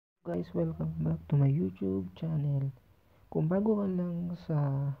Guys, welcome back to my YouTube channel. Kung bago ka lang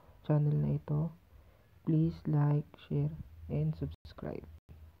sa channel na ito, please like, share, and subscribe.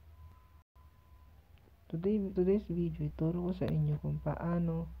 Today's video, ituro ko sa inyo kung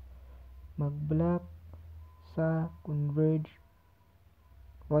paano mag-block sa converge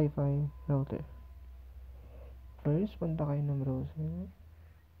wifi router. First, punta kayo ng browser.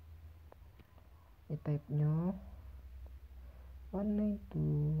 I-type nyo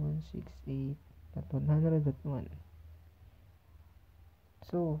 192.168.100.1.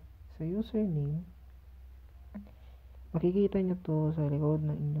 So, sa username, makikita nyo to sa likod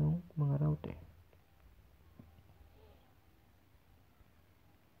ng inyong mga router.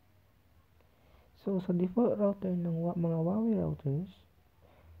 So, sa default router ng mga Huawei routers,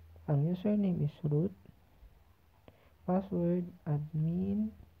 ang username is root, password,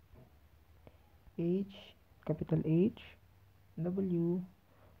 admin, capital H, W,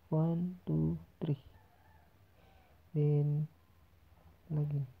 1, 2, 3. Then,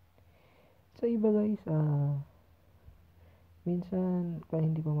 login. Sa iba guys, minsan, kaya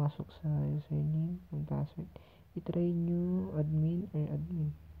hindi pumasok sa username and password, itry nyo admin or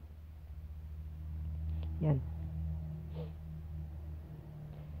admin. Yan.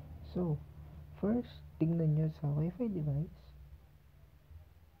 So, first, tingnan nyo sa wifi device.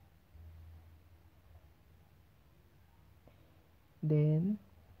 Then,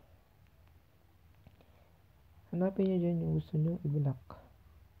 hanapin nyo dyan yung gusto nyo i-block.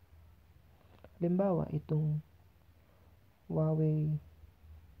 Halimbawa, itong Huawei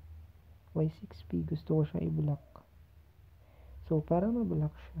Y6P, gusto ko siya i-block. So, para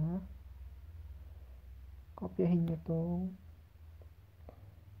ma-block siya, kopyahin nyo tong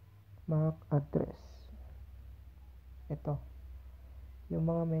MAC address. Ito. Yung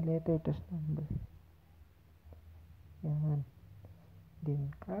mga may letter tas number. Yan.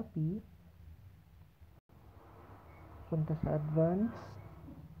 Then, copy. Punta sa advanced.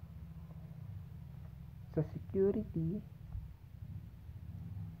 Sa security.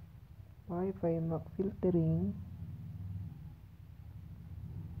 Wi-Fi MAC filtering.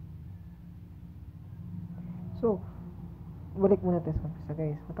 So, balik muna tayo sa umpisa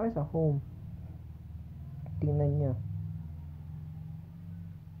guys. Punta tayo sa home. Tingnan nyo.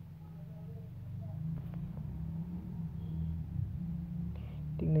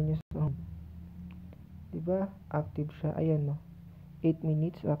 Tingnan nyo sa home. Diba? Active siya. Ayan no. 8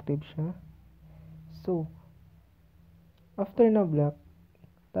 minutes active siya. So, after na block,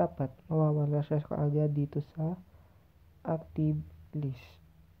 dapat mawawala siya kaagad dito sa active list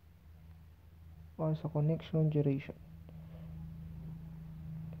or sa connection duration.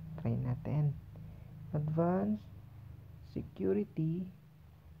 Try natin. Advanced security,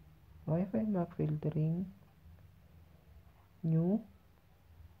 Wi-Fi MAC filtering, new,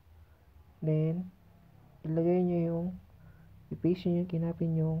 then ilagay nyo yung i-paste nyo yung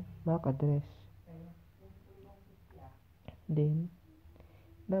kinapin yung MAC address. Then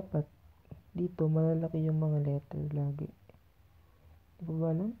dapat dito malalaki yung mga letter lagi. Di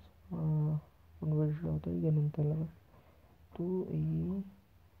ba balance? Converge router, ganun talaga. 2A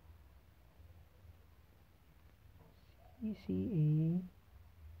CCA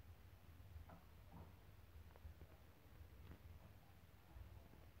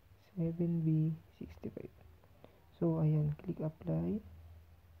 7B65. So, ayan, click apply.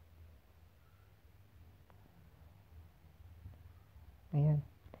 Ayan.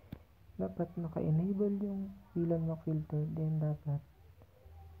 Dapat naka-enable yung VLAN MAC filter. Then, dapat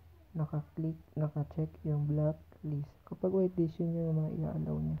naka-check yung blacklist. Kapag whitelist, yun yung mga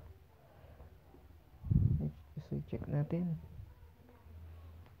i-allow niya. So, check natin.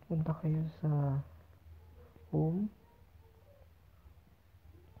 Punta kayo sa home.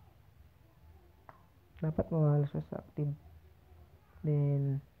 Dapat mawala siya sa active.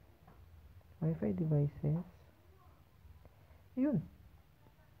 Then, Wi-Fi devices. Ayun,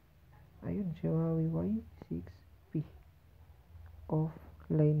 si Huawei Y6P.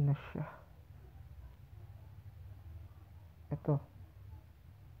 Offline na siya. Ito.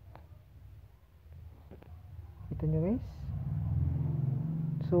 Kita nyo guys?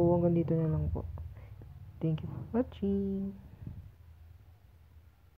 So, hanggang dito na lang po. Thank you for watching.